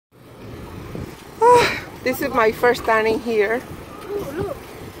This is my first time in here.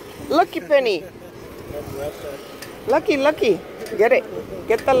 Lucky penny. Lucky, lucky. Get it.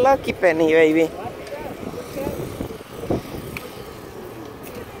 Get the lucky penny, baby.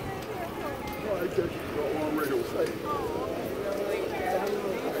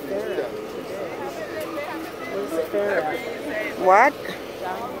 What?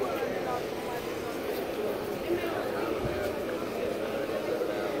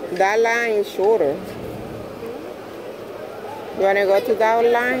 That line is shorter. You want to go to that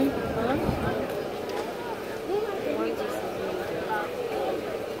line?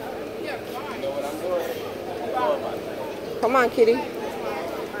 Come on, kitty.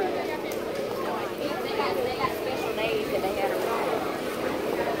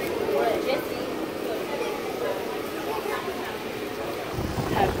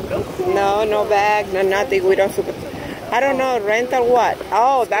 No, no bag, no nothing. We don't super. I don't know, rental what?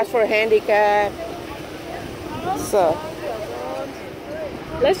 Oh, that's for handicap. So.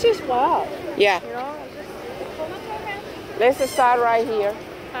 Let's just walk. Yeah. You know? Let's start right here.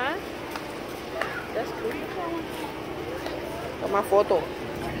 Huh? That's cool. Toma foto.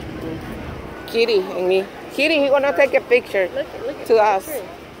 Kitty and me. Kitty, he's gonna take a picture Look to us.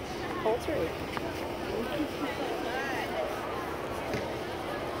 Whole tree.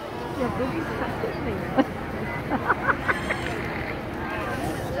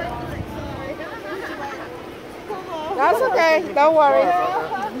 That's okay. Don't worry.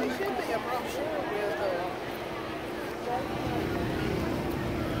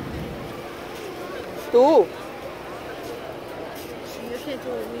 Tú.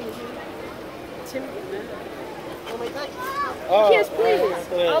 Oh, yes, please.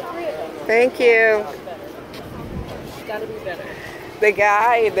 All three of them. Thank you. Gotta be better. The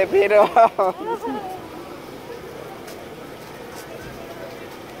guy, the video.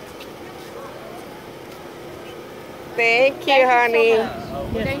 Thank you, honey.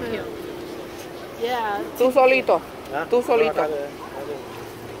 Thank you. Yeah. Tú solito. Tú solito.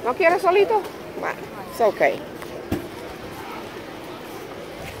 ¿No quieres solito? Well, it's okay.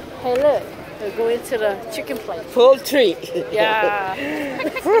 Hey, look. We're going to the chicken place. Poultry. Yeah.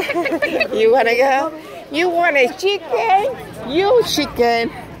 You want to go? You want a chicken? You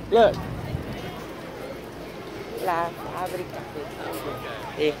chicken. Look. La fábrica.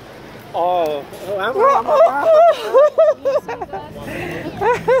 Yeah. Oh,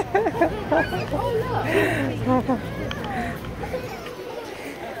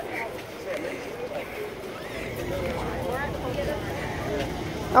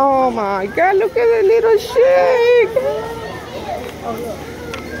 oh my God, look at the little shake.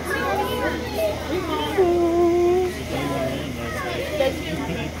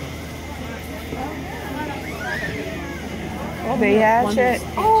 Oh, they hatch it.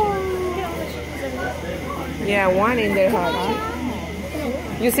 Yeah, one in their hatch.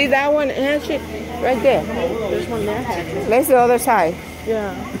 You see that one hatch it right there? There's one there. Let's the other side.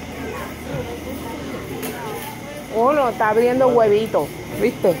 Yeah. Uno está abriendo huevito,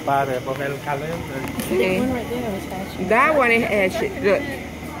 ¿viste? para poner el calor. Sí. One right there is hatching. That one is hatched. Look.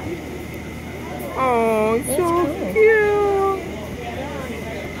 Oh, it's so cute.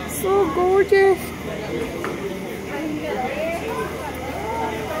 So gorgeous.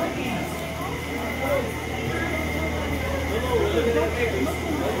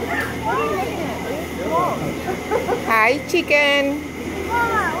 Hi, chicken.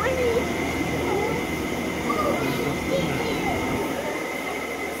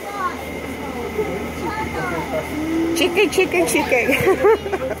 Chicken, chicken, chicken.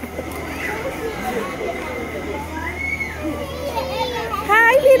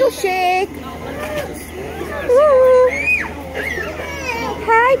 Hi, little shake. Ooh.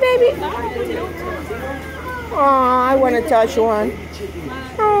 Hi, baby. Oh, I want to touch one.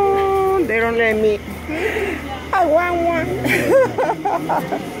 Oh, they don't let me. I want one.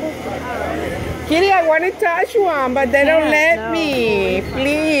 Kitty, I want to touch one, but they don't let me.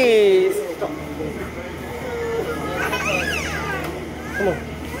 Please. Come on.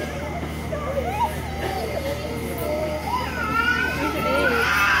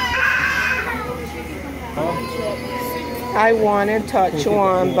 I want to touch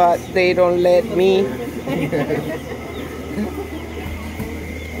one, but they don't let me.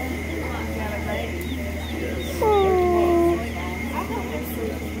 Oh.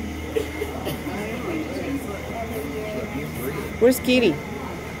 Where's Kitty?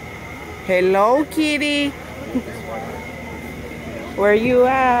 Hello, Kitty. Where you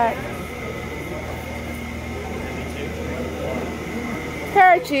at?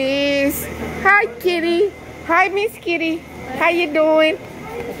 Purchase. Hi, Kitty. Hi, Miss Kitty. How you doing?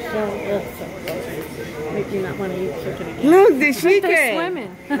 You not want to eat chicken again? Look, the They're chicken.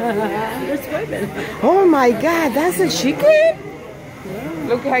 swimming. They're swimming. Oh my God, that's a chicken?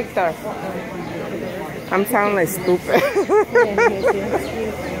 Look, Hector. I'm sounding like stupid.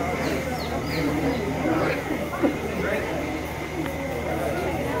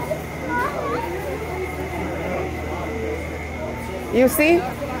 You see?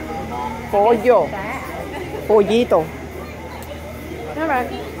 Pollo. Pollito. All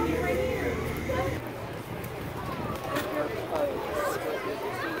right.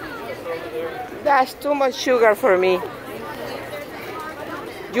 That's too much sugar for me.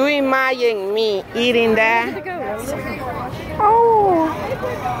 You imagine me eating that? Oh,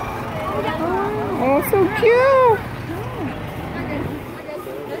 oh, so cute.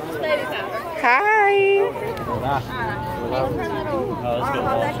 Hi.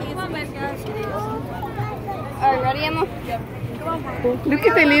 Alright, ready, Emma? Look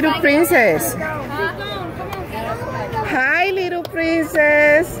at the little princess. Hi, little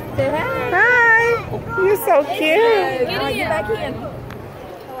princess. Hi. You're so cute. Get back in.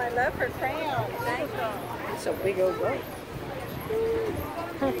 Oh, I love her crown. Thank you. It's a big old boat.